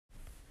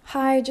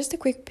Hi, just a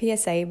quick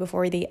PSA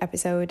before the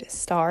episode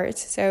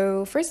starts.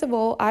 So, first of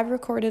all, I've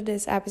recorded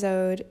this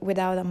episode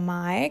without a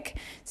mic,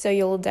 so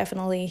you'll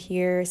definitely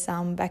hear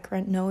some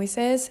background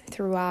noises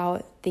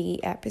throughout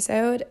the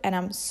episode, and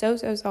I'm so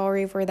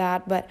sorry for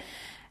that. But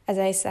as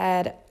I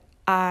said,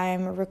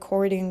 I'm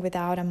recording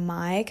without a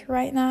mic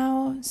right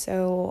now,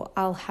 so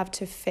I'll have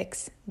to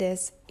fix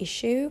this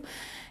issue.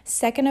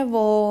 Second of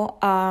all,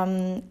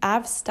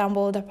 I've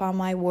stumbled upon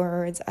my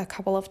words a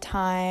couple of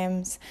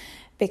times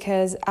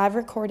because I've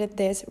recorded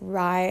this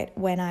right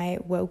when I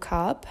woke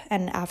up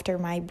and after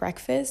my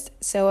breakfast.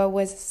 So I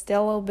was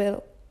still a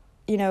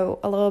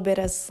little bit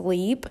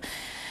asleep.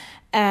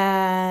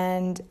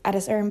 And at a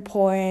certain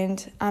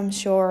point, I'm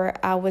sure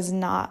I was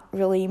not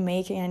really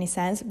making any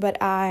sense, but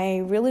I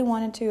really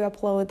wanted to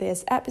upload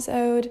this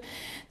episode.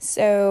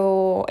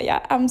 So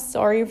yeah, I'm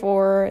sorry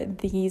for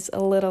these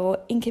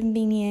little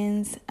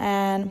inconvenience.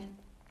 And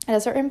at a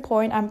certain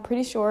point, I'm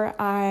pretty sure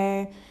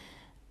I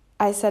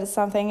said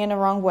something in the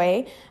wrong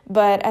way.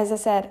 But as I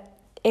said,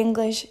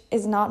 English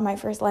is not my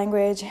first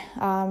language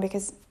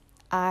because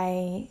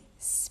I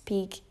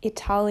speak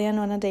Italian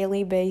on a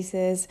daily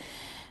basis.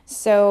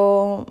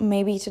 So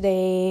maybe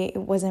today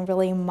wasn't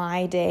really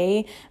my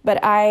day,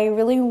 but I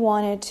really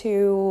wanted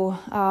to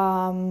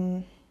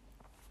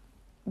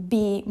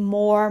be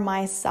more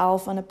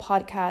myself on a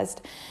podcast.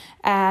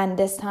 And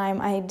this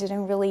time I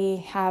didn't really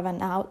have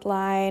an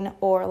outline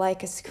or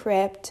like a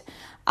script.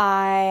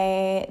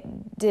 I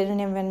didn't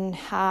even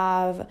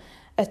have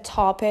a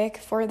topic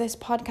for this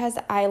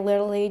podcast. I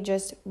literally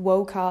just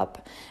woke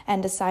up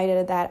and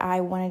decided that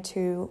I wanted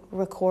to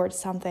record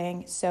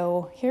something.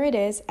 So here it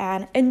is,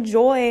 and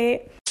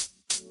enjoy.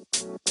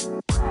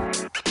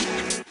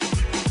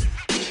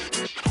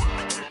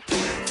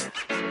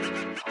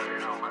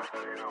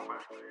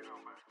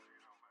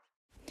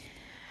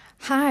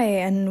 Hi,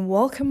 and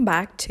welcome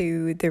back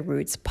to the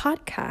Roots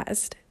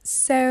podcast.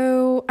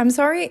 So I'm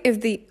sorry if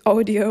the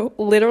audio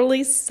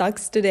literally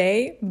sucks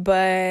today,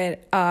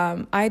 but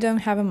I don't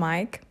have a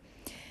mic.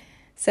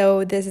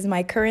 So this is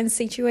my current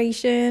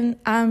situation.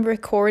 I'm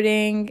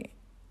recording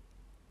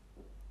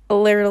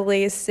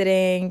literally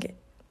sitting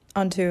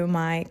onto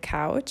my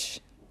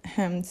couch.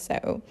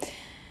 So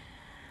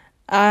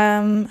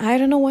I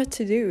don't know what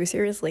to do,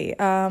 seriously.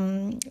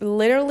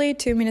 Literally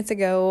 2 minutes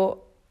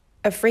ago,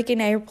 a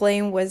freaking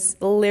airplane was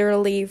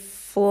literally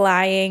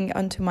flying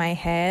onto my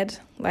head,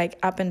 like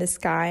up in the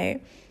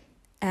sky,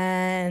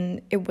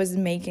 and it was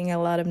making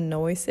a lot of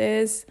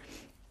noises.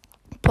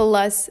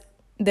 Plus,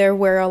 there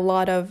were a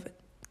lot of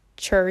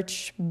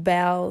church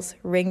bells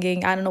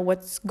ringing. I don't know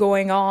what's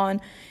going on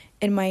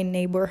in my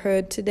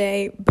neighborhood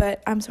today,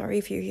 but I'm sorry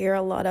if you hear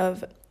a lot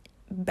of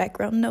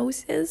background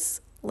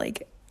noises.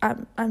 Like,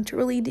 I'm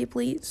truly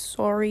deeply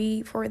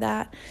sorry for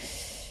that,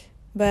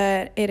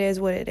 but it is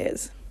what it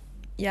is.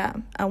 Yeah,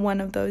 I'm one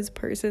of those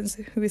persons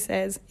who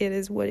says it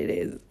is what it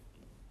is.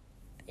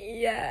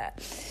 Yeah.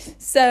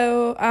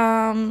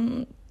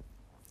 So,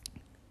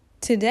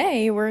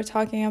 today we're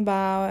talking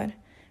about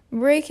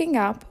breaking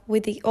up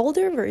with the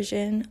older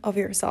version of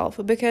yourself.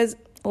 Because,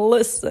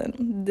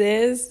 listen,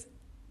 this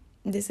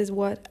is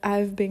what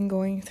I've been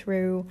going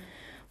through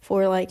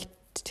for like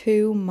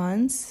 2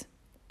 months.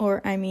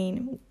 Or,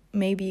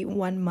 maybe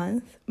 1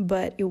 month.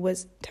 But it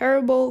was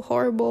terrible,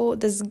 horrible,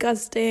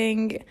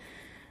 disgusting.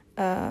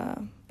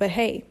 But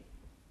hey,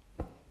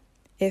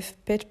 if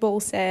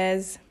Pitbull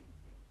says,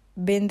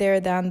 been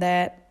there, done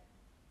that,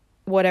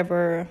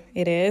 whatever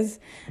it is,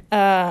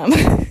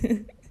 whatever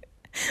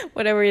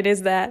it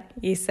is that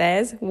he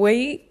says,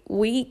 we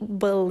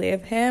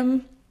believe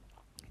him,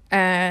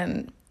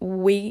 and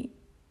we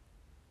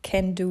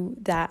can do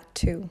that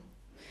too.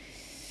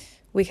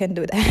 We can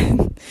do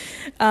that.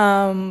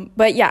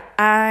 But yeah,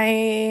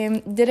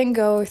 I didn't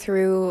go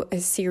through a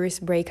serious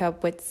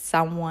breakup with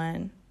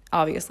someone.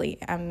 Obviously,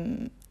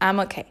 I'm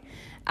okay.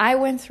 I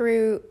went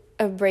through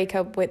a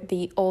breakup with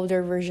the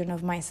older version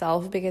of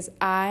myself because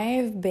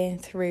I've been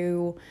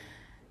through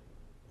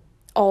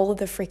all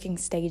the freaking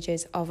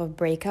stages of a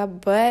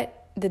breakup.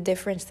 But the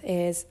difference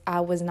is I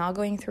was not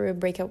going through a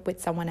breakup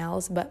with someone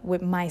else, but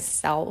with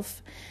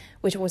myself,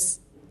 which was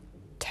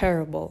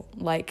terrible,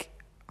 like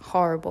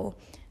horrible,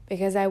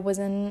 because I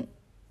wasn't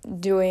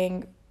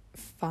doing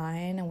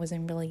fine. I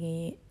wasn't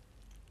really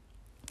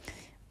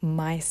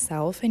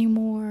myself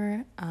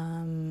anymore.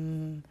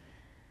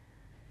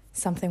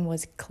 Something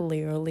was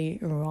clearly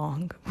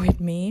wrong with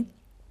me.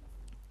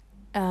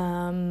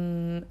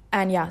 And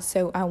yeah,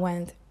 so I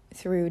went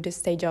through the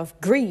stage of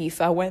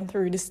grief. I went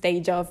through the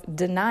stage of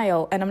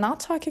denial. And I'm not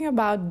talking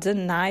about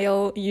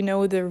denial,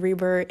 the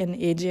river in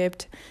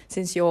Egypt,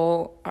 since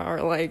y'all are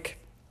like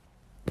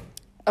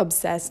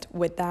obsessed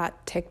with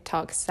that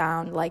TikTok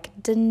sound. Like,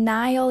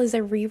 denial is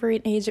a river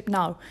in Egypt.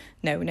 No.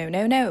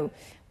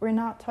 We're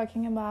not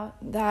talking about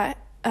that.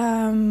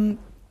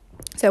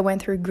 So I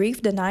went through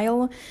grief,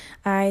 denial,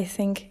 I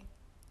think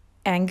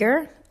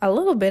anger, a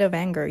little bit of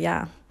anger,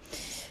 yeah.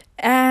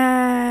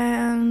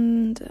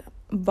 And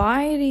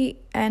by the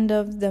end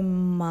of the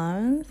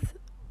month,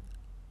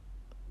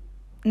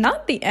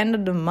 not the end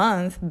of the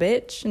month,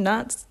 bitch.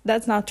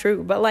 That's not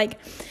true. But like,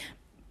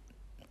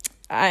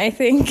 I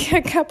think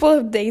a couple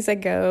of days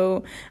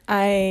ago,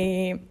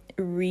 I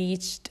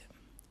reached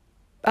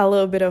a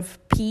little bit of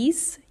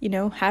peace,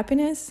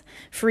 happiness,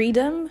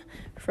 freedom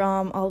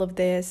from all of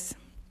this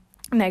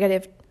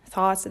negative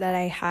thoughts that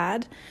I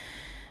had.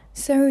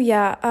 So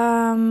yeah,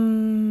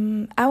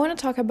 I want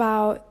to talk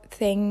about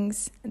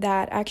things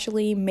that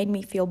actually made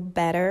me feel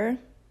better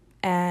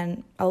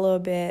and a little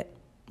bit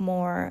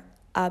more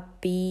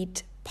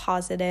upbeat,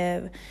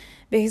 positive,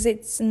 because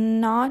it's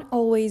not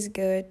always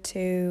good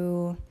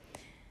to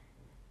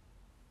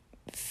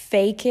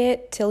fake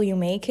it till you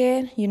make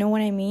it. You know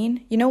what I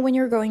mean? When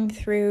you're going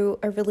through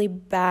a really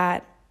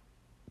bad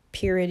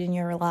period in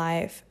your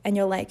life and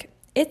you're like,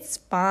 it's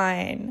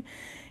fine.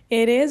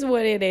 It is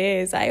what it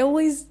is. I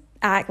always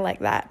act like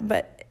that,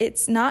 but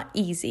it's not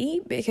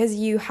easy because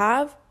you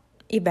have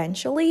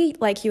eventually,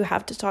 like, you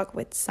have to talk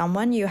with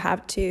someone. You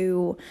have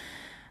to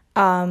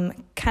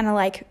kind of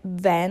like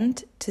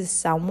vent to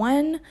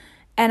someone.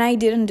 And I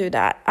didn't do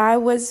that. I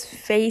was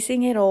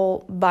facing it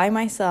all by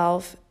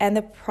myself, and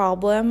the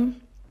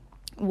problem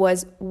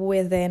was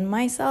within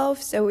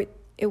myself. So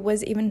it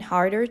was even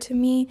harder to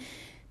me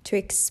to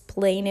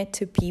explain it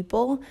to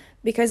people,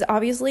 because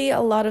obviously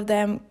a lot of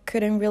them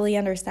couldn't really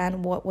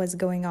understand what was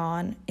going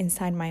on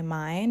inside my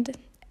mind.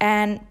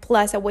 And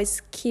plus I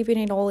was keeping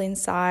it all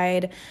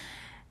inside,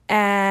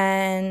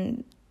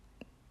 and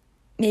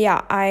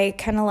yeah, I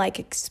kind of like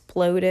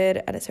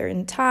exploded at a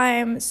certain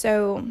time.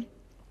 So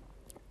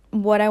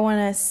what I want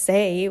to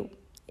say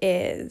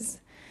is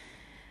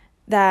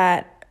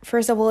that,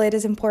 first of all, it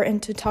is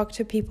important to talk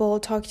to people,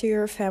 talk to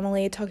your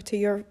family, talk to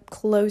your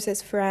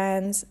closest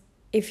friends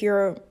if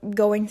you're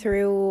going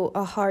through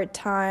a hard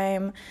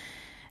time.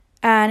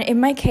 And in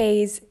my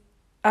case,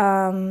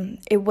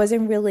 it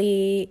wasn't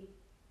really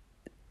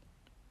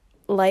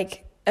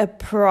like a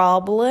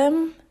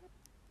problem,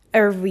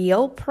 a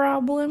real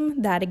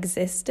problem that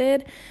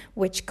existed,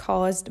 which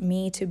caused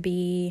me to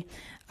be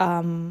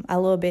a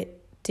little bit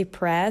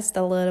depressed,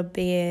 a little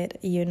bit,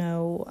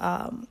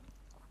 a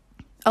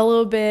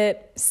little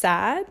bit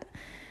sad.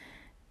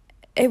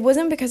 It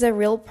wasn't because of a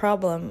real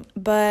problem,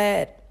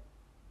 but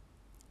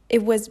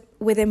it was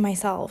within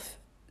myself.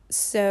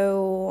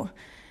 So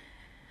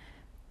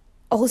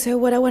also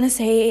what I want to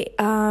say,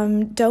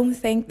 don't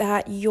think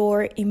that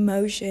your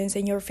emotions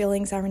and your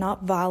feelings are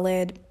not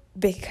valid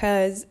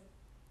because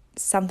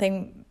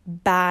something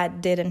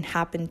bad didn't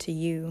happen to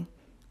you.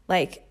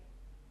 Like,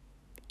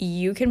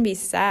 you can be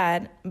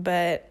sad,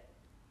 but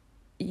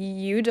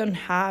you don't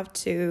have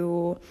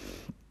to.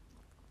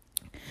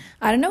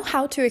 I don't know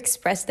how to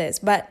express this,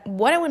 but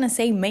what I want to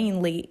say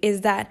mainly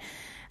is that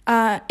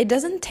it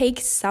doesn't take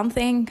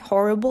something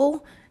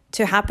horrible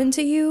to happen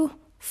to you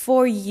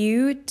for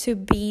you to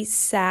be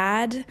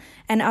sad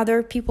and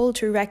other people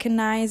to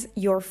recognize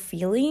your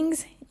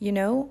feelings,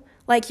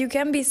 Like, you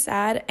can be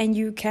sad and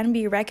you can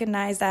be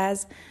recognized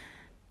as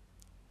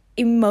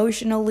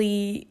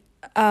emotionally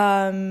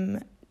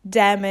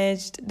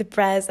damaged,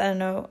 depressed, I don't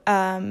know,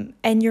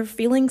 and your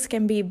feelings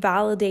can be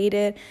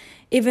validated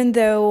even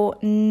though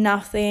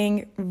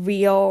nothing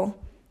real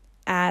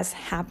has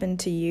happened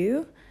to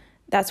you.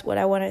 That's what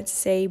I wanted to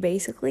say,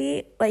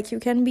 basically. Like, you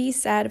can be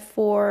sad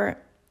for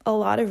a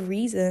lot of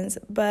reasons,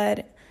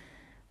 but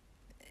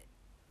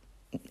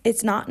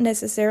it's not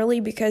necessarily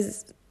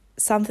because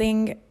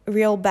something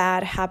real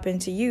bad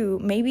happened to you.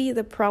 Maybe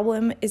the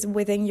problem is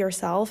within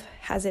yourself.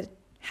 Has it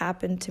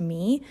happened to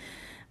me?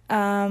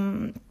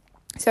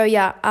 So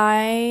yeah,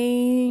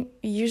 I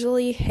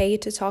usually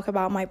hate to talk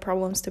about my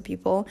problems to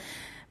people,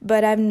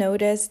 but I've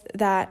noticed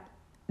that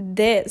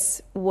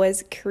this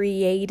was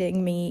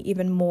creating me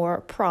even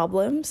more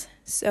problems.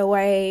 So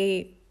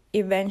I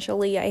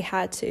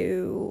had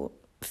to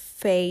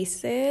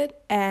face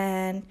it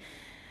and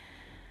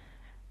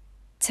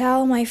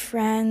tell my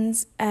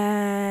friends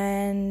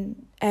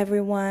and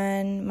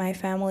everyone, my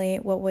family,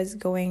 what was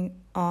going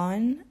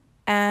on.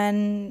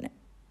 And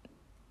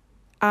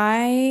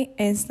I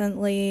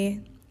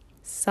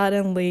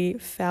suddenly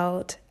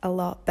felt a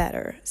lot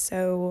better.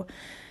 So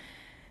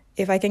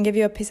if I can give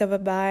you a piece of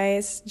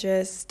advice,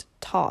 just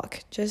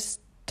talk.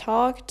 Just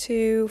talk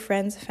to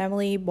friends,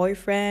 family,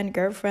 boyfriend,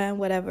 girlfriend,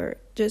 whatever.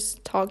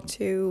 Just talk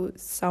to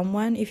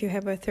someone. If you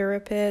have a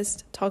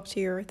therapist, talk to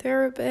your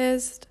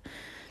therapist.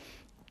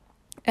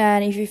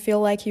 And if you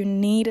feel like you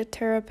need a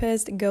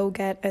therapist, go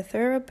get a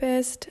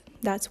therapist.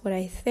 That's what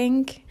I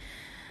think.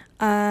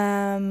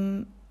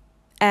 And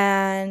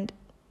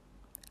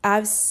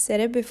I've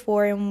said it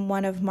before in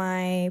one of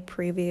my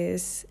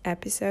previous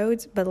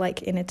episodes, but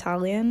like in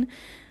Italian.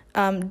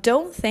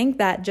 Don't think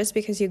that just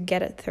because you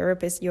get a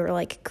therapist, you're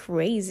like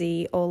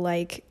crazy or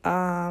like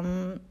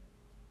there's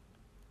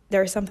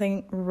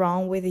something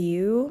wrong with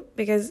you,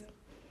 because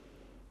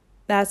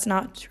that's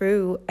not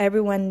true.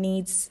 Everyone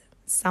needs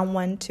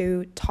someone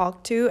to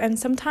talk to, and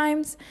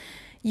sometimes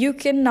you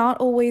cannot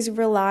always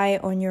rely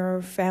on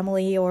your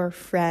family or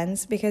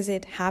friends because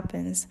it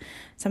happens.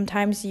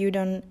 Sometimes you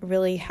don't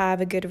really have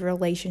a good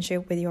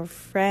relationship with your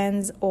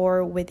friends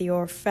or with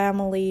your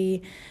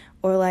family,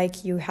 or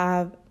like you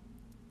have,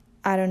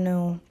 I don't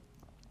know,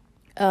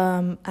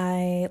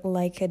 I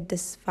like a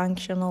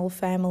dysfunctional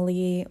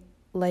family,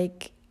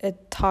 like a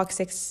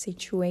toxic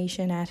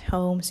situation at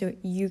home, so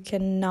you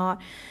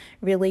cannot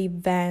really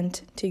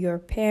vent to your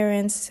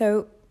parents.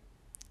 So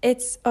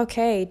it's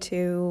okay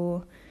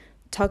to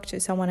talk to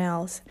someone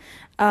else,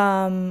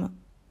 and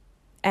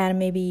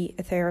maybe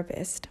a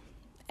therapist.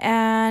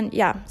 And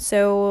yeah,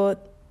 so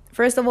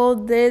first of all,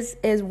 this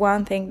is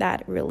one thing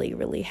that really,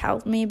 really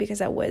helped me,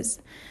 because I was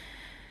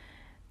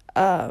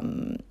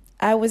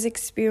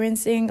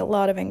experiencing a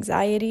lot of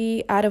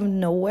anxiety out of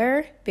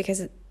nowhere,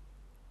 because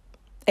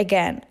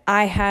again,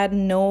 I had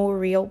no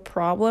real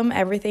problem.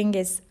 Everything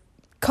is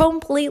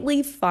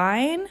completely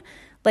fine.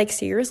 Like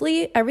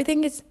seriously,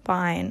 everything is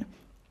fine.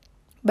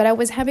 But I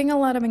was having a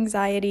lot of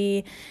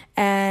anxiety,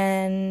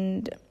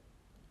 and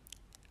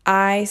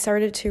I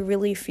started to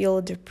really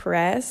feel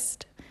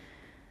depressed,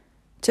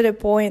 to the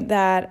point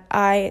that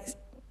I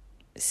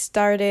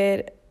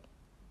started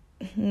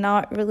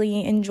not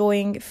really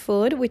enjoying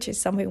food, which is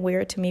something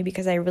weird to me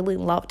because I really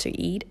love to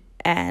eat.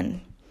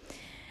 And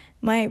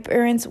my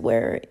parents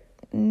were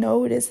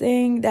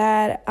noticing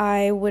that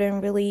I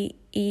wouldn't really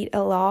eat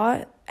a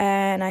lot,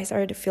 and I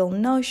started to feel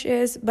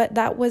nauseous, but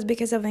that was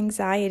because of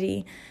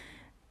anxiety.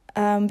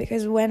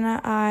 Because when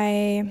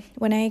I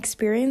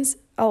experience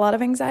a lot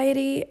of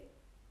anxiety,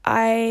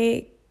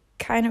 I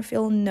kind of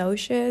feel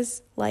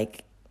nauseous,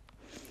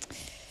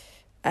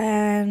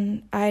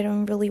 and I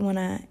don't really want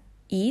to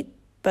eat.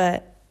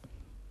 But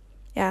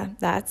yeah,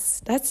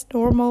 that's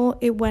normal.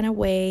 It went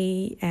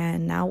away,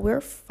 and now we're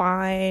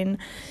fine.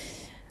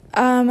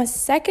 A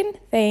second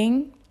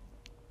thing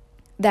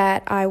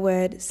that I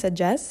would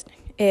suggest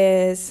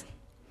is,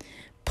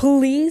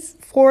 please,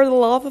 for the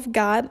love of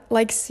God,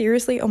 like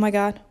seriously, oh my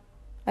God,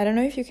 I don't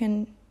know if you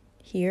can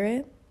hear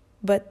it,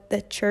 but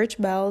the church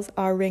bells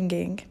are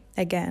ringing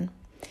again.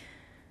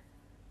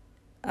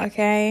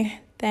 Okay,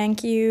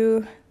 thank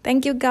you,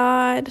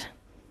 God.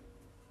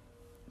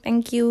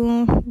 Thank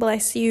you,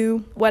 bless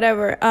you,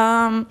 whatever.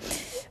 As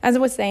I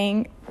was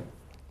saying,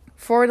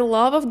 for the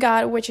love of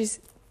God, which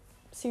is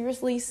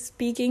seriously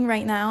speaking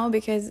right now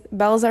because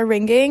bells are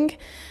ringing,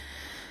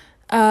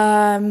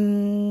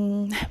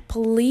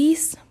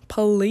 please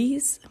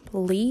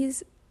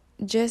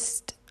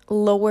just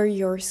lower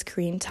your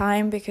screen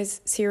time, because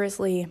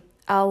seriously,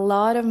 a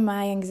lot of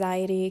my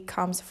anxiety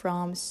comes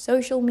from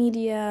social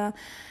media,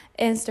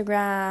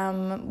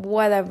 Instagram,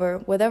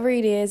 whatever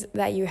it is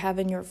that you have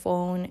in your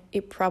phone.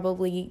 It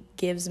probably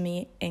gives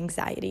me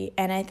anxiety,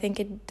 and I think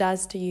it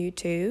does to you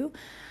too.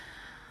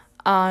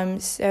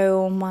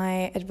 So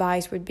my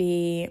advice would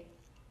be,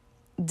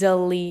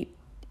 delete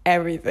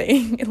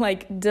everything.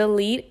 Like,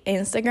 delete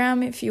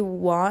Instagram if you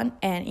want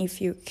and if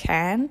you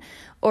can,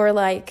 or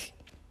like,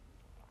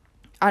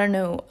 I don't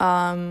know,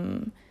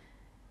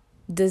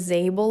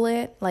 disable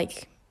it,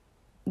 like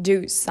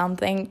do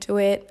something to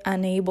it,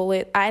 enable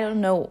it, I don't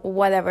know,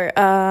 whatever.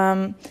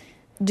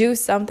 Do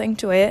something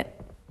to it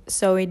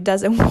so it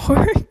doesn't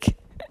work.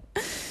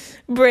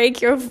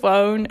 Break your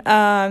phone.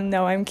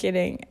 No, I'm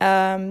kidding.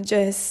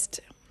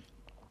 Just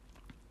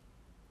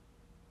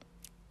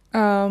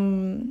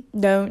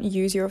don't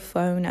use your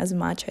phone as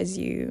much as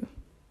you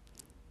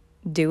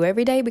do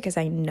every day, because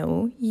I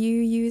know you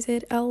use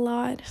it a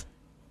lot.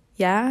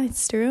 Yeah,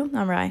 it's true.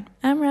 I'm right.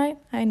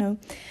 I know.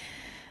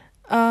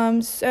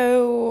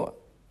 So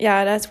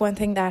yeah, that's one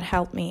thing that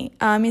helped me.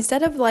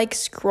 Instead of like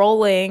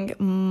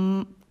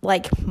scrolling,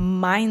 like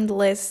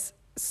mindless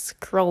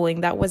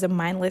scrolling. That was a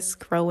mindless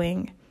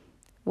scrolling.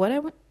 What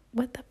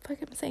the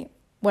fuck am I saying?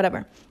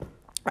 Whatever.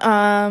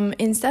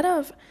 Instead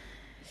of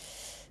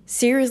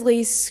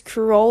seriously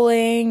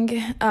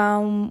scrolling,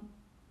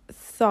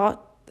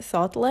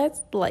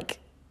 thoughtless, like,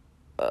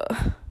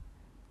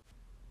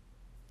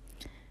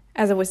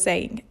 as I was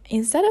saying,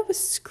 instead of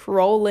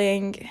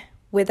scrolling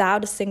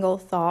without a single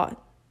thought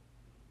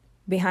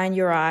behind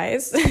your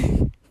eyes,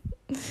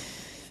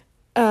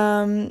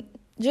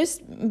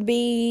 just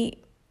be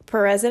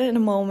present in the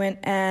moment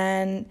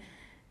and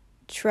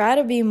try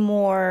to be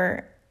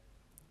more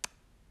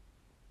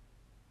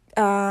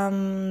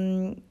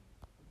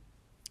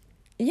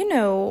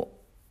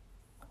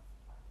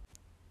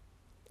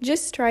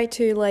just try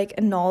to like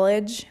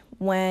acknowledge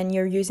when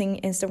you're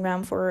using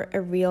Instagram for a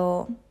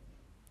real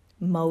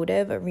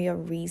motive, a real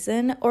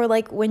reason, or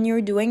like when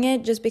you're doing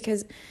it just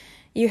because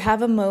you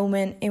have a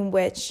moment in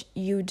which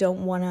you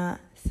don't want to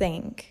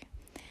think.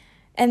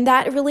 And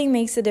that really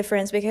makes a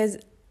difference, because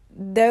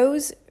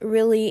those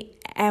really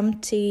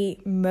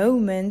empty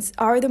moments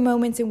are the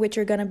moments in which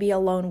you're going to be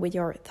alone with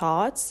your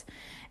thoughts.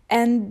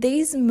 And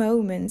these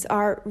moments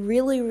are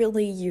really,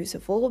 really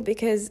useful,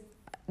 because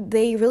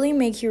they really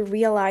make you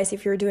realize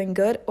if you're doing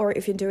good or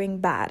if you're doing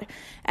bad.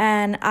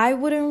 And I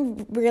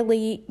wouldn't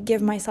really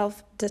give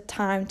myself the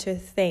time to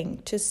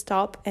think, to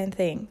stop and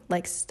think.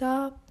 Like,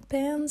 stop,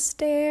 happens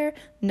there.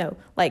 No,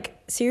 like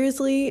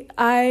seriously,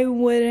 I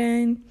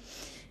wouldn't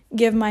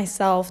give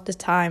myself the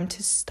time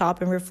to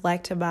stop and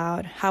reflect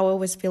about how I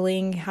was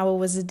feeling, how I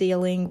was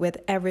dealing with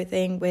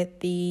everything, with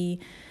the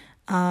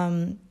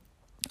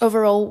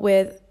overall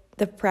with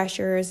the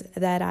pressures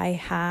that I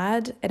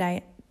had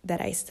and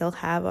that I still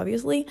have,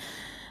 obviously,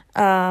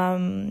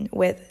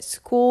 with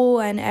school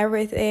and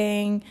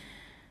everything.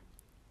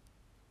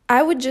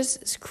 I would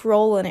just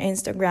scroll on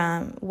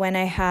Instagram when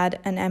I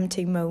had an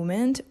empty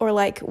moment, or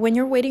like when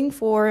you're waiting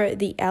for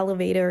the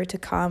elevator to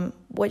come,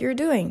 what you're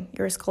doing,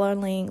 you're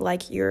scrolling,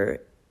 like you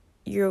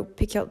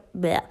pick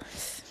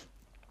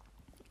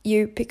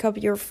up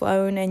your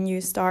phone and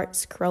you start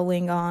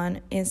scrolling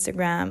on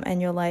Instagram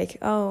and you're like,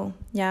 oh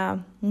yeah,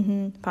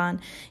 fun.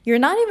 You're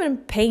not even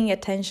paying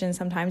attention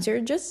sometimes. You're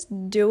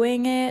just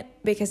doing it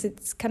because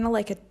it's kind of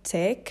like a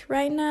tick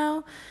right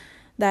now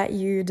that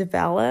you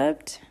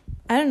developed.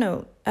 I don't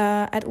know.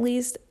 At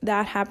least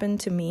that happened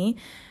to me.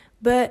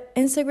 But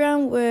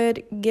Instagram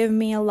would give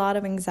me a lot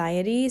of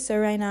anxiety. So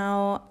right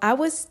now I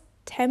was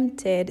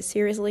tempted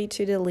seriously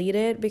to delete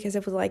it because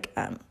it was like,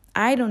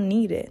 I don't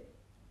need it.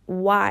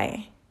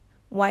 Why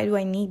do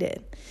I need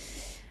it?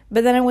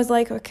 But then I was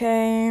like,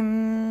 okay, I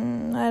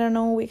don't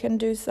know, we can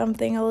do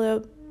something a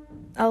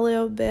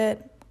little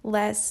bit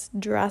less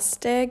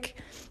drastic.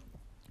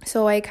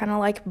 So I kind of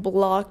like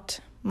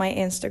blocked my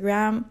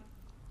Instagram,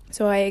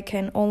 so I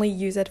can only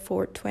use it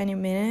for 20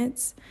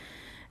 minutes.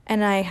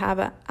 And I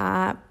have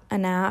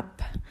an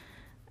app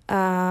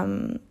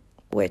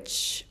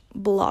which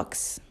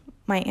blocks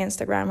my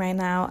Instagram right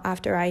now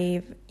after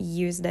I've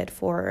used it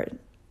for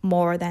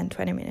more than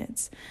 20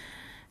 minutes.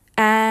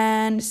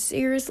 And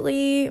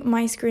seriously,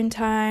 my screen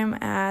time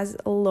has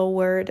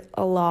lowered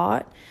a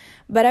lot.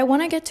 But I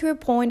want to get to a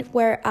point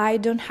where I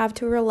don't have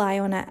to rely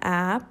on an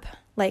app,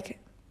 like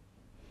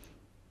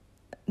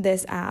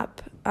this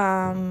app,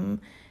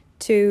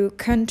 to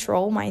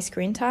control my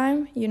screen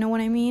time. You know what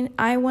I mean?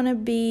 I want to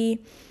be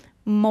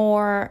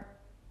more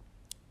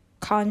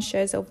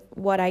conscious of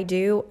what I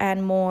do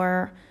and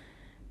more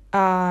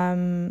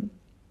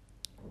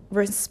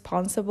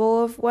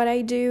responsible of what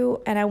I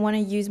do. And I want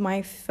to use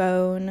my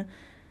phone.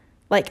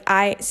 Like,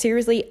 I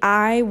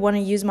want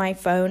to use my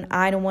phone.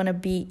 I don't want to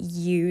be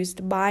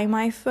used by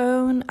my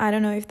phone. I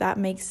don't know if that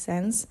makes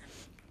sense.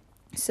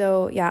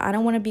 So yeah, I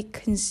don't want to be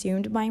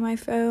consumed by my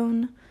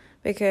phone,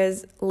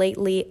 because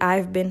lately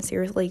I've been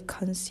seriously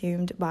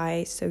consumed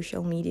by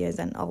social medias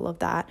and all of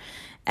that,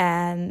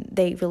 and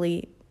they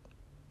really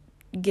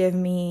give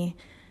me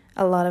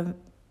a lot of,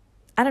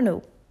 I don't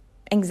know,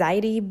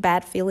 anxiety,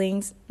 bad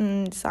feelings.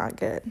 It's not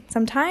good.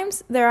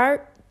 Sometimes there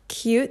are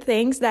cute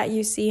things that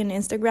you see on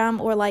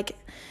Instagram, or like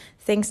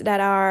things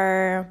that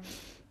are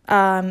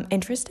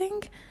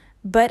interesting,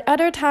 but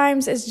other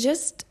times it's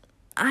just,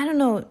 I don't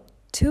know,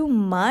 too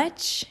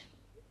much.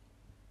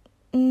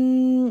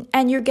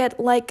 And you get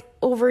like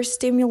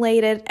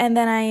overstimulated, and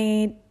then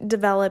I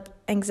develop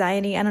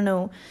anxiety. I don't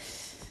know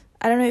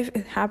if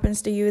it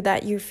happens to you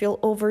that you feel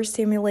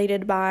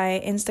overstimulated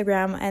by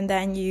Instagram, and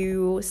then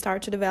you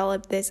start to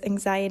develop this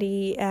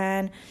anxiety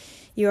and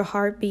your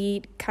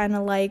heartbeat kind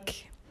of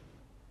like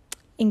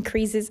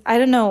increases. I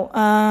don't know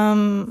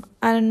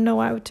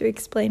how to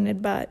explain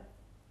it, but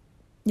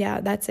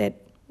yeah, that's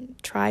it.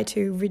 Try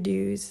to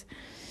reduce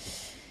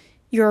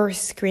your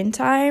screen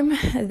time.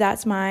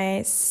 That's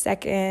my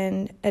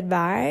second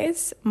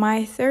advice.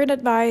 My third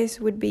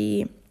advice would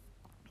be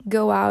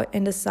go out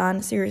in the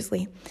sun.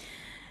 Seriously,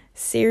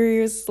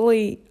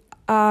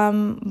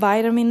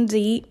 vitamin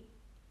D.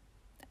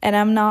 And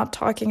I'm not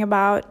talking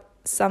about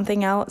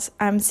something else.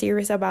 I'm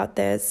serious about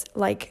this.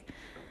 Like,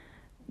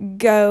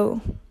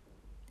 go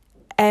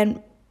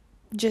and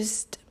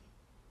just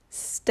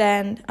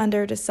stand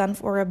under the sun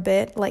for a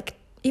bit, like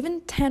even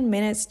 10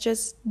 minutes.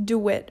 Just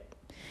do it.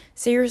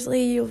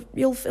 Seriously,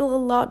 you'll feel a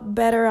lot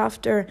better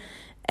after.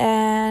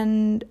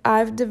 And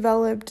I've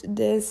developed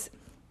this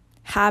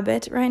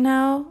habit right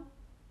now,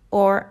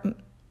 I'm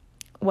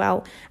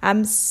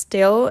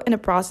still in the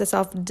process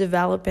of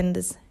developing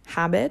this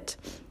habit.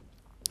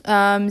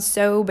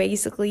 So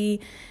basically,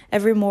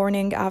 every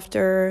morning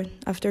after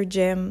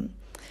gym,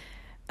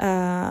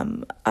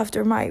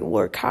 after my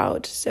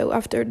workout, so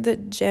after the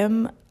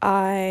gym,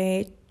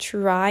 I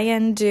try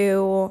and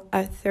do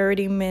a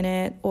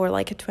 30-minute or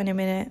like a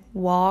 20-minute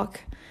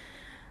walk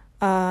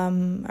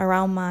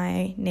around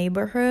my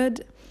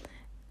neighborhood.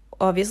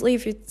 Obviously,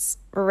 if it's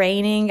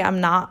raining,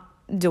 I'm not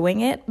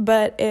doing it,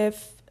 but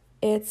if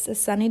it's a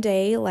sunny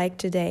day like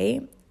today,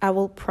 I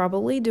will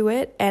probably do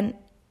it. And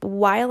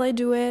while I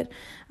do it,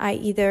 I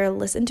either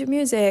listen to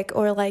music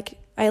or like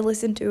I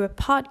listen to a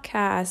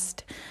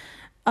podcast.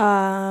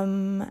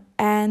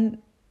 And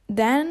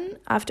then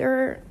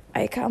after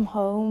I come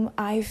home,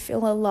 I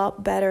feel a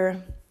lot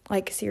better,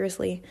 like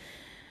seriously.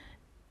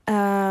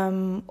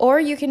 Or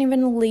you can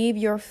even leave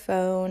your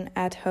phone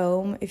at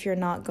home if you're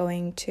not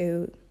going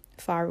too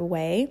far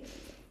away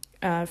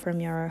from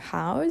your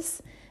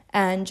house,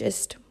 and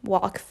just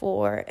walk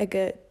for a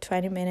good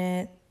 20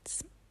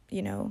 minutes.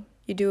 You know,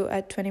 you do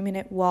a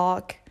 20-minute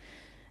walk,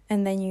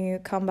 and then you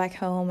come back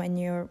home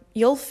and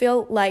you'll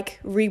feel like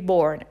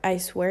reborn. I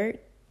swear.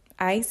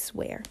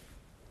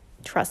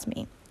 Trust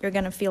me, you're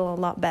gonna feel a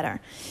lot better.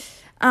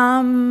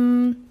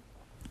 Well,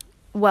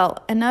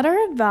 another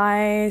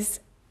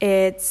advice,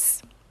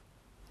 it's,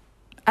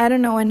 I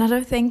don't know,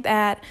 another thing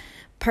that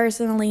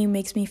personally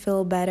makes me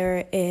feel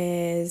better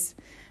is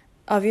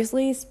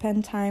obviously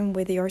spend time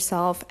with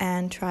yourself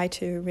and try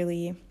to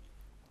really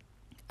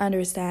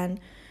understand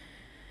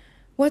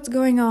what's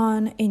going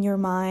on in your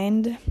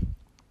mind.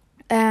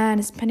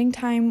 And spending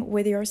time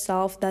with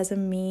yourself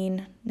doesn't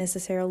mean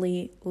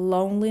necessarily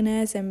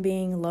loneliness and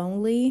being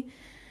lonely,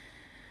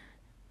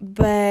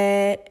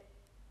 but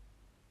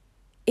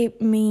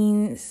it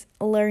means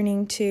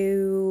learning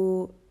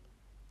to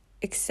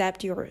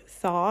accept your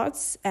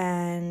thoughts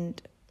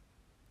and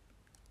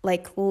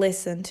like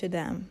listen to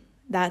them.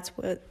 That's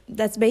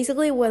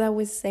basically what I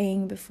was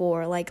saying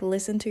before. Like,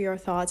 listen to your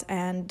thoughts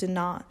and do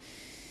not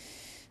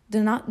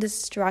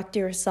distract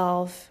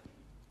yourself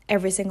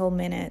every single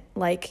minute.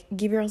 Like,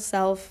 give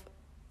yourself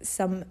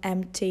some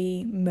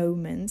empty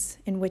moments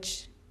in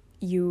which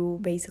you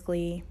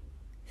basically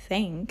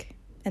think,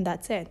 and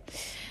that's it.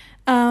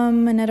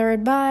 Another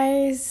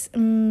advice,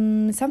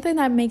 something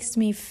that makes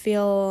me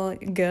feel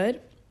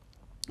good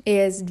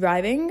is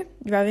driving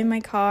my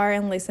car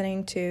and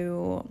listening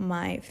to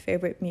my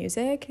favorite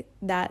music.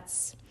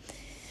 That's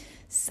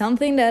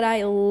something that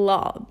I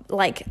love.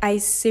 Like, I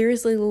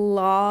seriously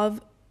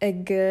love a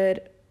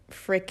good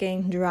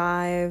freaking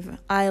drive.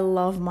 I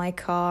love my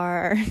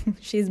car.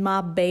 She's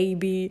my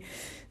baby.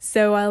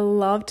 So I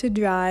love to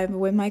drive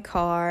with my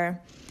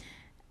car.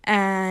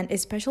 And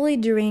especially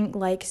during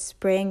like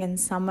spring and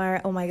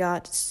summer, oh my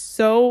god,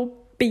 so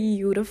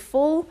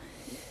beautiful.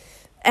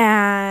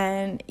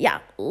 And yeah,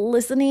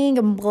 listening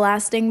and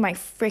blasting my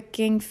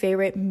freaking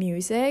favorite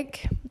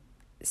music.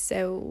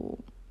 So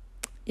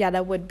yeah,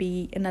 that would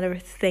be another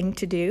thing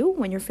to do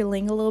when you're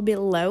feeling a little bit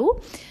low.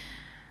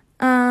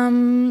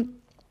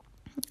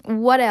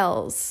 What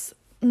else?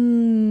 I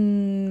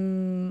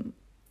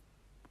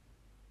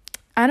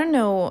don't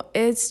know.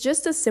 It's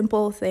just the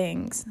simple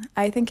things.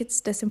 I think it's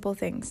the simple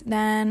things.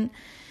 Then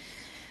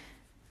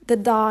the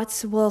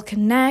dots will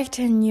connect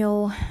and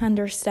you'll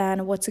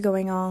understand what's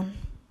going on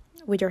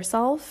with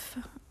yourself,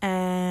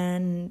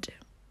 and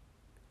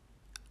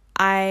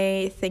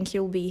I think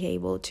you'll be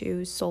able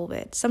to solve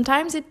it.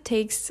 Sometimes it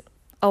takes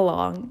a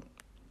long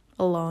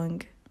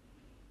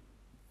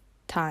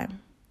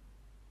time.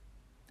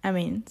 I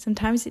mean,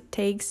 sometimes it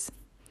takes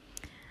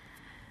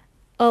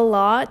a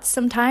lot.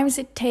 Sometimes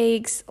it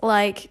takes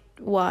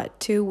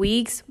 2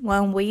 weeks,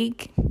 1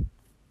 week.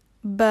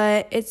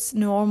 But it's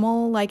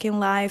normal. Like in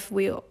life,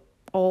 we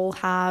all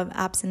have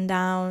ups and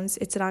downs.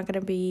 It's not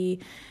going to be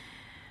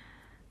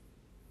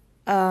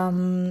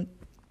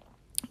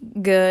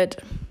good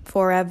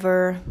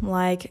forever.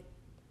 Like,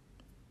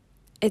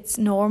 it's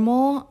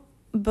normal,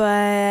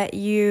 but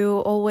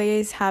you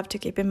always have to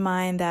keep in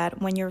mind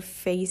that when you're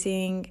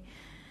facing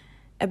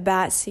a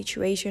bad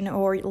situation,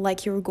 or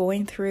like you're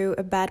going through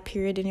a bad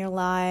period in your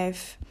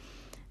life,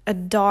 a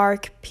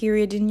dark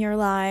period in your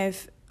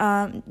life,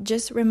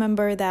 just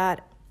remember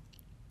that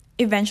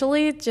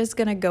eventually it's just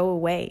gonna go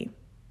away.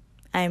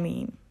 I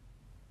mean,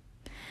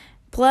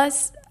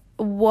 plus,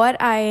 what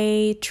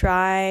I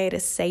try to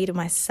say to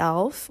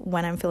myself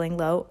when I'm feeling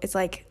low, it's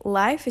like,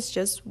 life is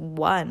just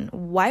one.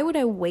 Why would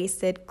I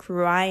waste it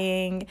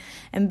crying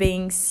and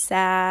being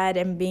sad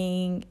and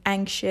being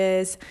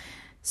anxious?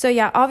 So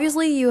yeah,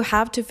 obviously you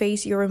have to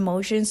face your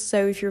emotions.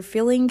 So if you're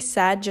feeling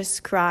sad,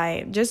 just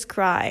cry. Just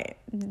cry.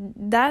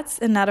 That's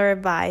another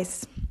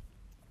advice.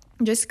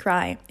 Just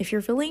cry. If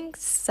you're feeling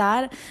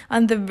sad,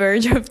 on the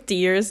verge of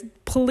tears,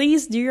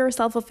 please do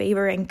yourself a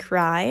favor and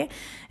cry.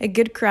 A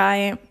good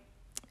cry,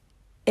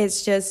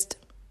 it's just,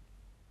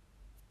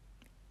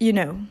 you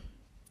know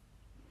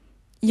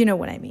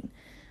what I mean.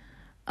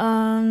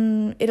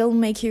 It'll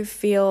make you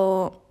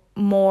feel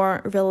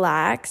more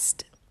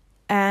relaxed.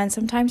 And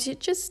sometimes you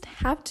just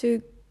have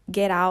to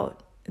get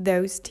out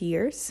those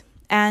tears.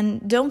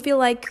 And don't feel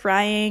like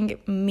crying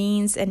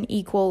means and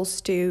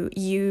equals to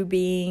you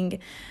being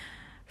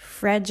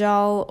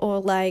fragile or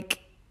like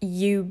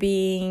you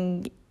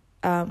being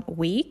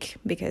weak,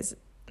 because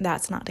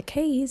that's not the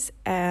case.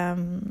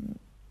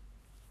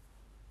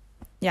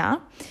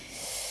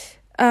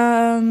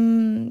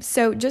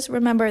 So just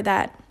remember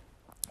that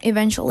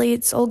eventually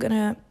it's all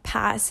gonna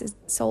pass,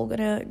 it's all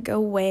gonna go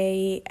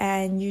away,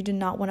 and you do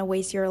not want to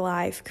waste your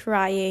life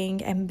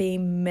crying and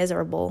being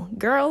miserable.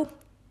 Girl,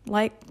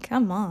 like,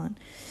 come on.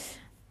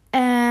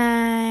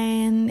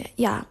 And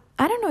yeah,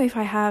 I don't know if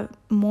I have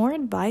more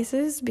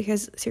advices,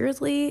 because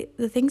seriously,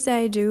 the things that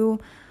I do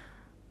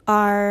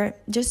are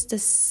just the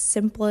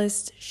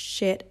simplest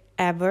shit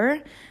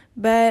ever,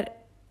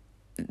 but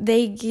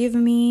they give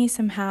me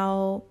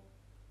somehow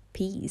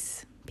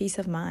peace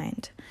of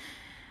mind.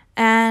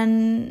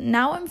 And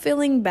now I'm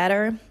feeling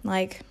better,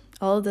 like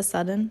all of a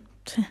sudden.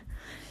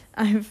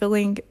 I'm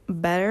feeling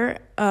better.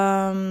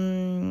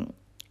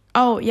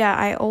 Oh yeah,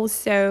 I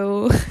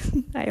also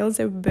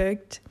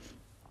booked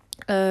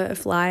a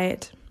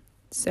flight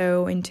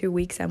So in 2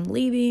 weeks I'm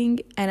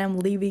leaving, and I'm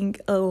leaving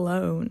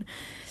alone.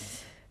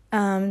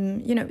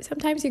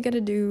 Sometimes you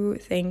gotta do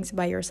things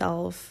by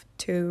yourself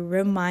to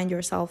remind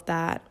yourself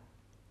that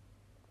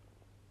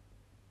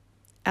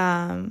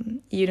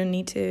you don't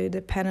need to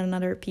depend on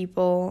other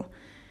people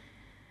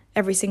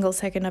every single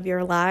second of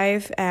your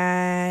life,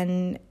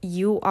 and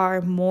you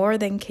are more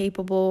than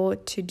capable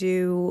to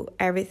do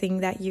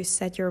everything that you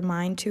set your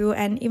mind to.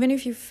 And even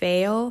if you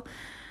fail,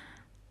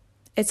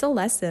 it's a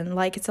lesson.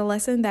 Like, it's a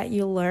lesson that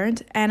you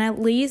learned, and at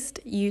least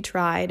you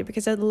tried.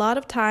 Because a lot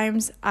of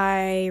times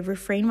I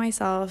refrain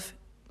myself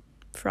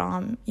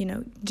from,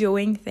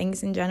 doing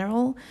things in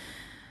general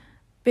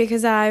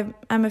because I'm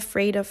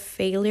afraid of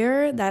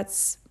failure.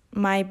 That's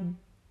my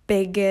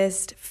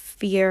biggest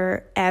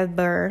fear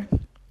ever.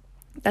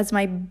 That's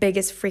my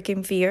biggest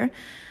freaking fear.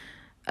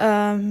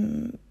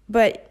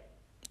 But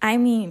I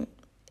mean,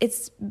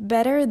 it's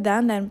better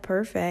done than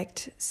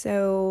perfect.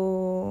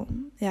 So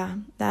yeah,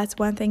 that's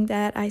one thing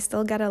that I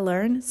still gotta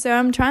learn. So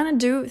I'm trying to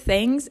do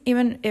things,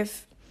 even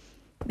if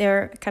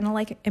they're kind of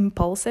like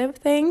impulsive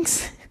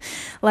things,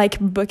 like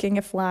booking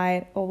a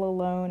flight all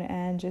alone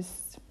and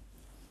just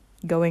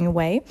going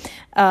away.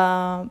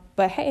 But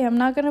hey, I'm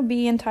not gonna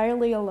be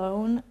entirely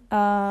alone.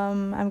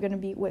 I'm gonna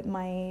be with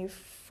my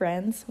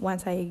friends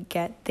once I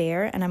get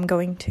there, and I'm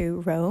going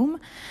to Rome.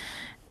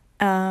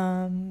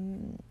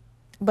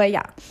 But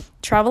yeah,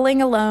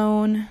 traveling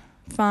alone,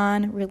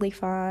 fun, really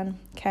fun.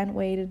 Can't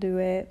wait to do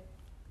it.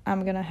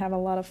 I'm gonna have a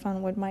lot of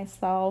fun with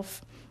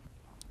myself.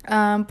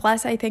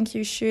 Plus, I think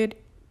you should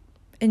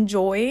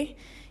enjoy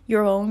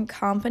your own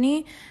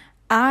company.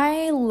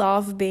 I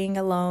love being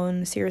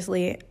alone.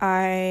 Seriously,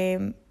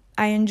 I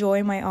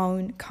enjoy my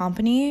own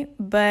company,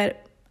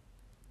 but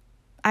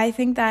I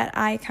think that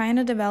I kind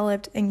of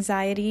developed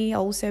anxiety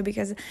also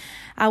because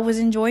I was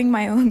enjoying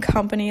my own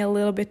company a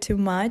little bit too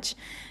much.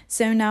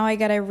 So now I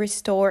gotta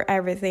restore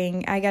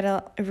everything. I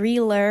gotta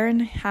relearn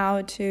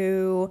how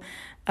to,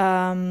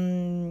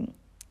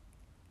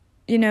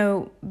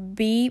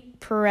 be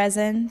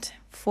present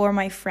for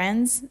my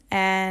friends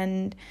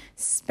and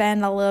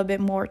spend a little bit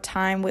more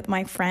time with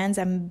my friends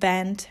and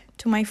bend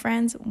to my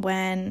friends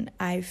when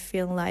I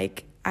feel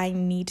like I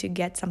need to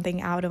get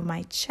something out of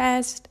my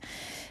chest.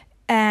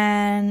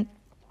 And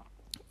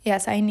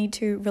yes, I need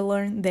to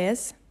relearn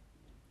this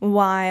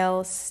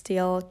while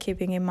still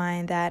keeping in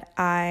mind that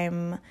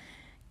I'm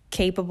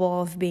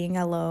capable of being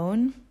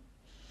alone,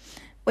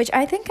 which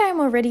I think I'm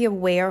already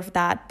aware of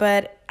that,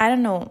 but I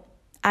don't know.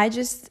 I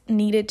just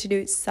needed to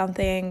do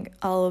something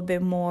a little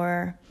bit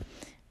more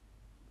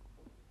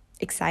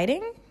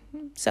exciting.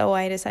 So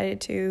I decided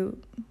to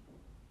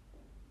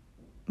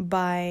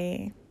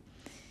buy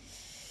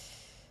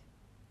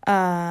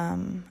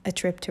a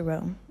trip to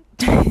Rome.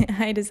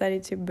 I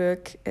decided to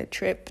book a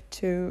trip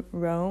to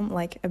Rome,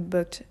 like I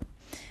booked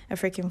a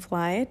freaking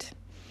flight.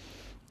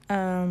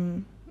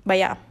 But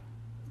yeah,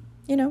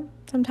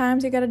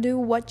 sometimes you gotta do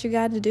what you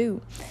gotta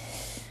do.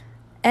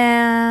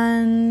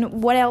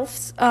 And what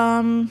else?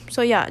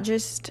 So yeah,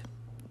 just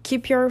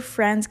keep your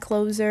friends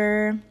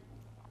closer,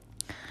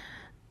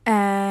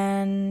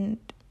 and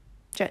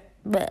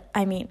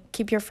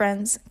keep your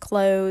friends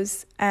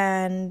close,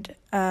 and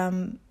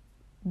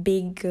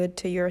be good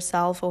to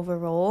yourself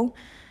overall,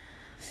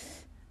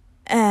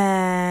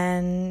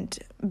 and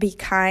be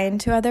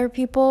kind to other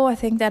people. I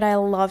think that I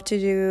love to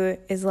do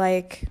is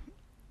like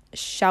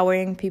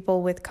showering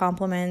people with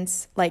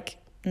compliments, like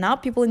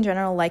not people in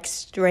general, like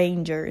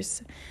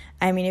strangers.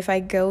 I mean, if I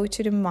go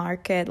to the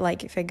market,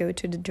 like if I go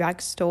to the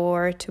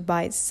drugstore to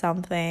buy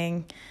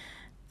something,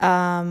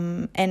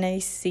 and I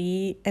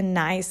see a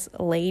nice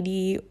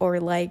lady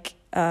or like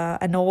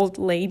an old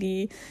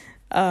lady,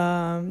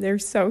 they're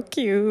so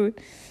cute.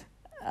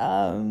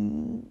 I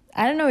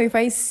don't know, if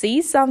I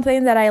see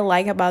something that I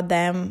like about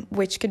them,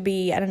 which could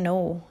be, I don't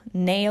know,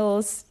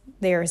 nails,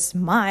 their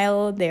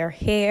smile, their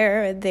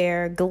hair,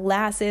 their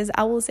glasses,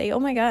 I will say, oh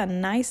my God,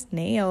 nice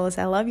nails.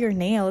 I love your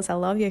nails. I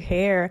love your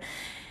hair.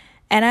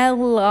 And I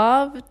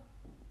love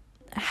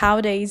how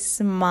they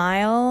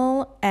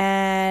smile.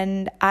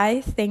 And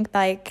I think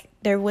like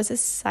there was a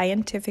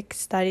scientific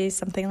study,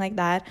 something like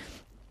that.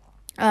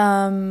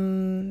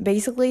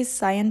 Basically,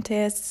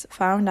 scientists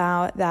found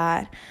out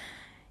that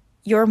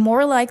you're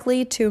more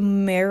likely to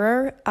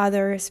mirror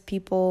other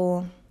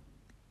people's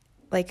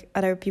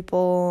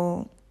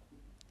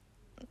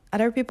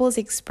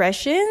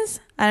expressions.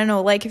 I don't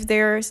know, like if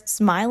they're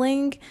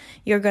smiling,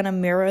 you're gonna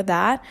mirror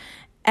that.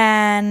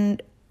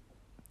 And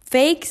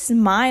fake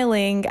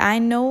smiling, I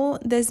know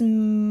this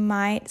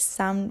might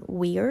sound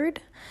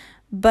weird,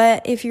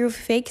 but if you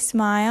fake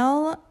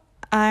smile,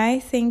 I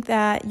think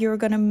that you're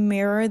gonna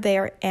mirror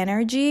their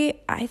energy.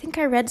 I think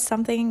I read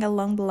something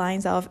along the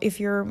lines of,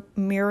 if you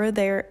mirror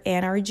their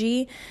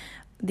energy,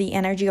 the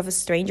energy of a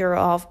stranger,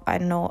 of, I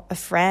don't know, a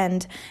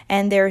friend,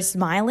 and they're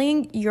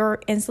smiling,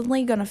 you're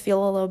instantly gonna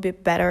feel a little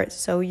bit better.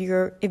 So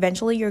you're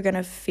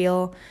gonna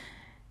feel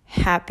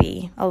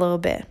happy a little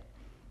bit.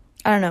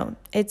 I don't know.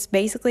 It's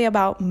basically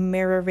about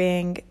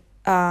mirroring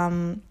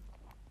the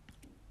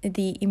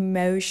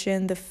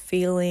emotion, the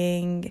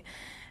feeling,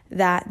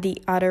 that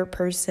the other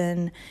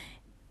person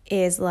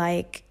is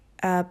like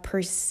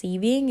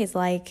perceiving, is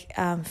like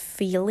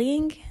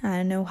feeling. I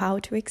don't know how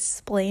to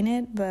explain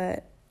it,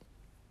 but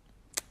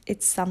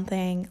it's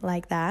something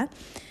like that.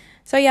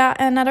 So yeah,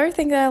 another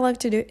thing that I love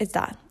to do is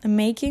that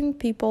making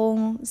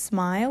people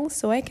smile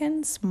so I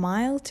can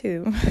smile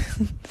too.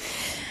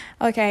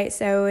 Okay,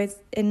 so it's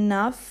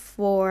enough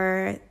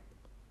for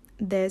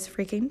this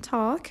freaking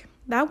talk.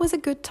 That was a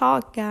good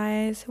talk,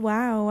 guys.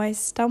 Wow, I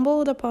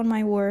stumbled upon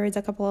my words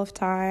a couple of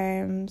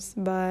times,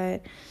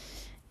 but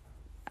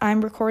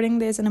I'm recording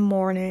this in the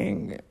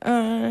morning,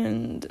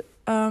 and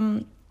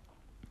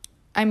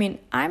I mean,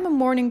 I'm a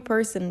morning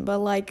person, but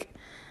like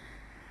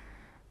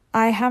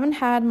I haven't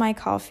had my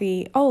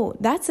coffee. Oh,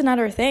 that's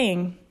another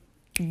thing.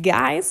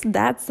 Guys,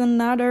 that's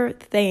another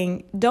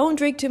thing. Don't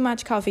drink too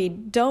much coffee.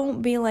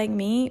 Don't be like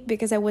me,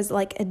 because I was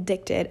like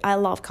addicted. I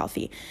love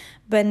coffee.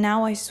 But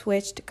now I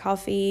switched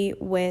coffee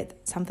with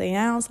something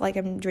else. Like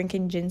I'm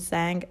drinking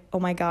ginseng. Oh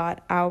my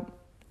God.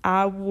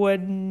 I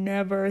would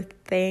never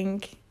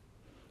think.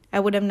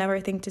 I would have never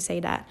think to say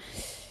that.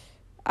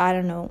 I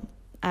don't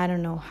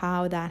know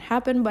how that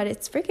happened, but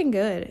it's freaking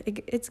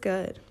good. It's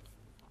good.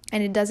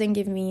 And it doesn't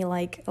give me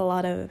like a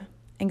lot of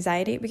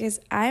anxiety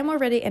because I'm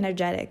already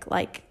energetic.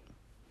 Like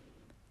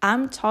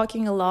I'm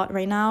talking a lot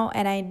right now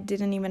and I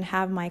didn't even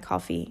have my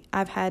coffee.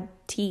 I've had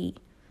tea,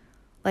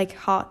 like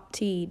hot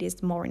tea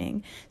this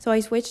morning. So I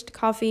switched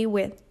coffee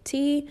with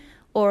tea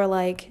or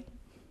like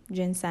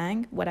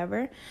ginseng,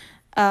 whatever.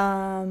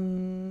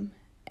 And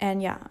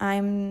yeah,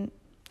 I'm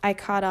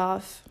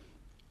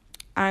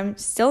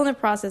still in the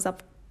process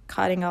of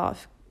cutting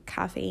off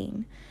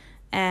caffeine.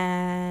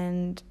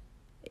 And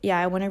yeah,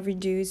 I want to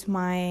reduce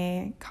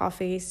my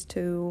coffees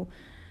to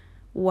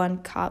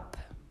 1 cup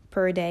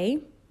per day,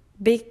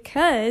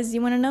 because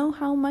you want to know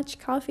how much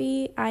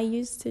coffee I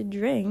used to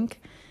drink.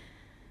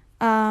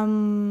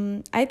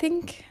 I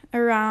think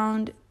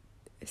around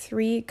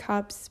 3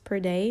 cups per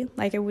day.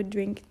 Like I would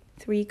drink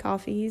 3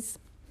 coffees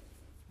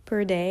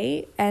per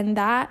day, and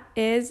that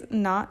is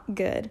not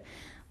good.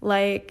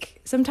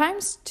 Like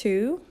sometimes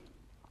 2.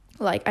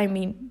 Like, I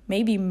mean,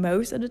 maybe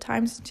most of the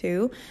times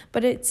 2,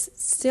 but it's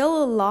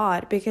still a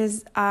lot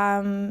because,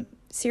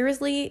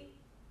 seriously,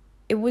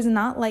 it was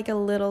not like a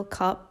little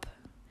cup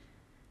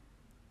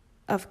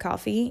of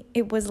coffee.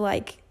 It was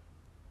like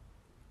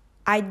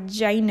a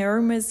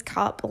ginormous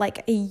cup,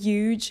 like a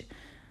huge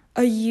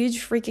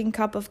freaking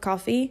cup of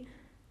coffee.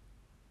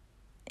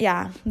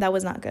 Yeah, that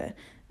was not good.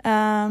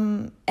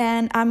 And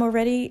I'm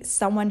already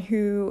someone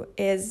who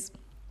is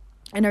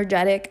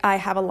energetic. I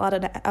have a lot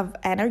of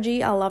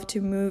energy. I love to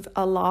move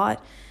a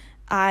lot.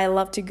 I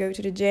love to go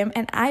to the gym,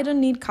 and I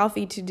don't need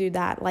coffee to do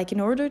that. Like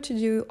in order to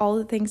do all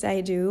the things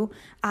I do,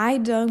 I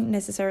don't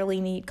necessarily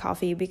need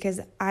coffee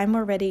because I'm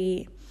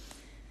already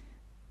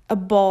a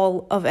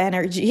ball of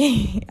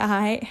energy.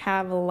 I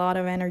have a lot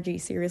of energy,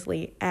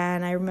 seriously.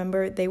 And I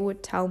remember they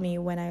would tell me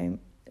when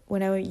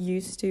I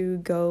used to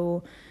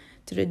go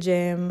to the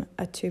gym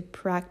to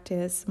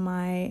practice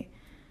my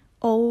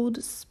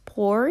old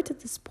sport,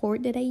 the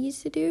sport that I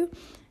used to do,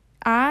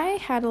 I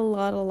had a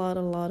lot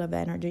of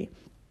energy.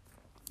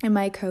 And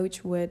my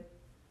coach would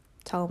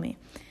tell me.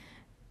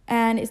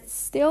 And it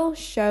still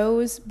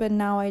shows, but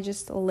now I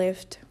just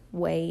lift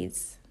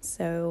weights.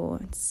 So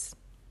it's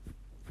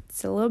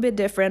a little bit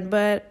different,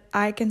 but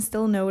I can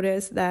still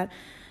notice that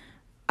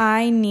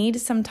I need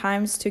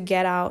sometimes to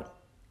get out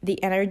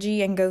the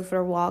energy and go for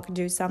a walk,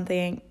 do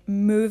something,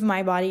 move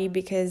my body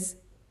because,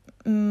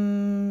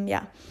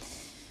 yeah.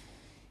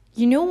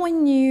 You know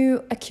when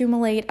you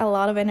accumulate a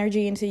lot of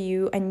energy into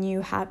you and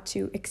you have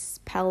to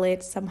expel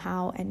it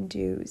somehow and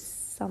do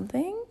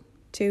something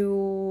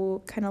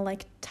to kind of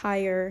like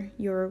tire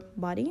your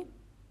body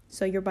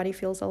so your body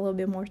feels a little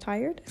bit more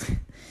tired?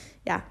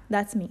 Yeah,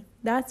 that's me.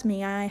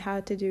 I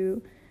had to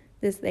do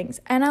these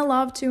things. And I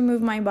love to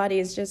move my body.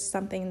 It's just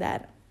something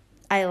that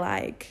I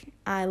like.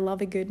 I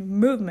love a good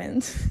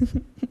movement.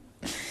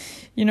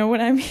 You know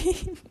what I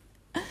mean?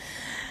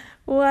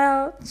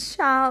 Well,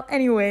 ciao.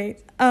 Anyway,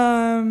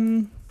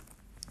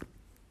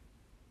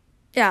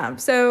 yeah,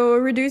 so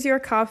reduce your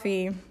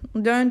coffee.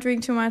 Don't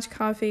drink too much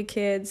coffee,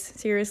 kids.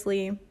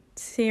 Seriously.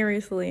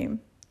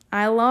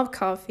 I love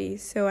coffee,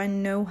 so I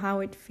know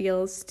how it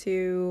feels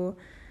to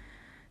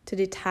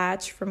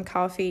detach from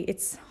coffee.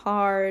 It's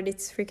hard.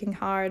 It's freaking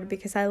hard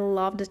because I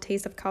love the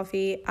taste of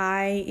coffee.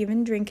 I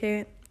even drink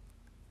it.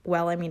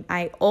 Well, I mean,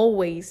 I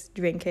always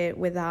drink it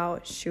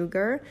without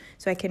sugar,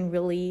 so I can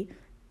really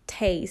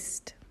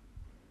taste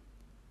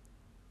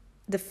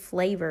the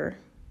flavor,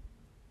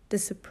 the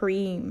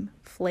supreme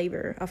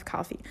flavor of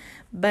coffee.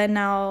 But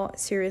now,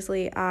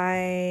 seriously,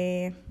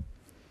 I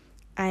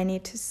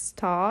need to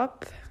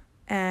stop,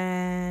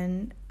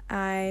 and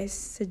I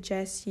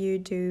suggest you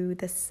do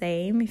the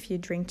same if you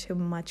drink too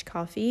much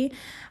coffee.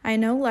 I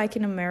know, like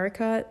in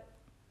America,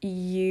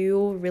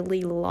 you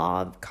really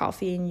love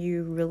coffee and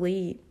you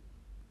really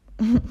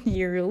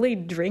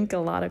drink a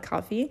lot of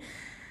coffee.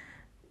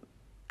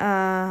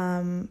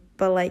 But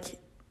like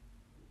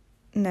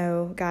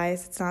no,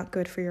 guys, it's not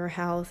good for your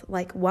health.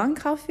 Like, one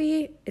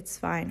coffee, it's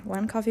fine.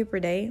 One coffee per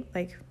day,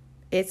 like,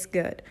 it's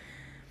good.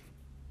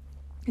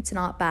 It's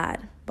not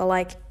bad. But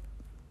like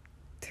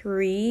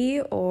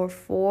 3 or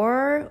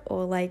 4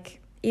 or like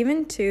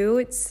even 2,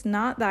 it's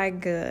not that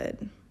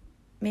good.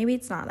 Maybe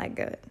it's not that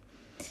good.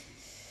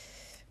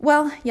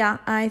 Well, yeah,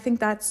 I think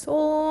that's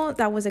all.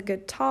 That was a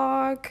good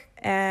talk.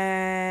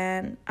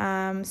 And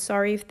I'm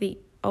sorry if the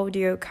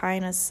audio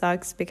kind of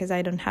sucks because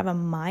I don't have a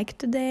mic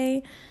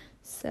today.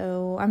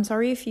 So I'm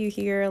sorry if you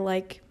hear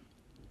like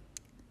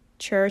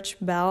church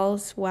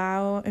bells.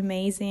 Wow,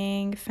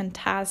 amazing,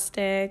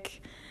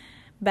 fantastic,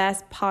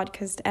 best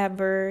podcast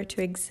ever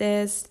to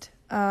exist.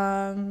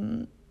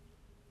 But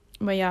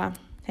yeah,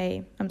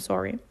 hey, I'm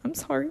sorry.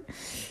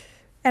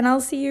 And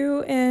I'll see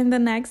you in the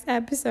next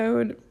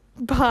episode.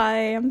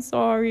 Bye. I'm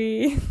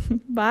sorry.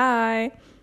 Bye.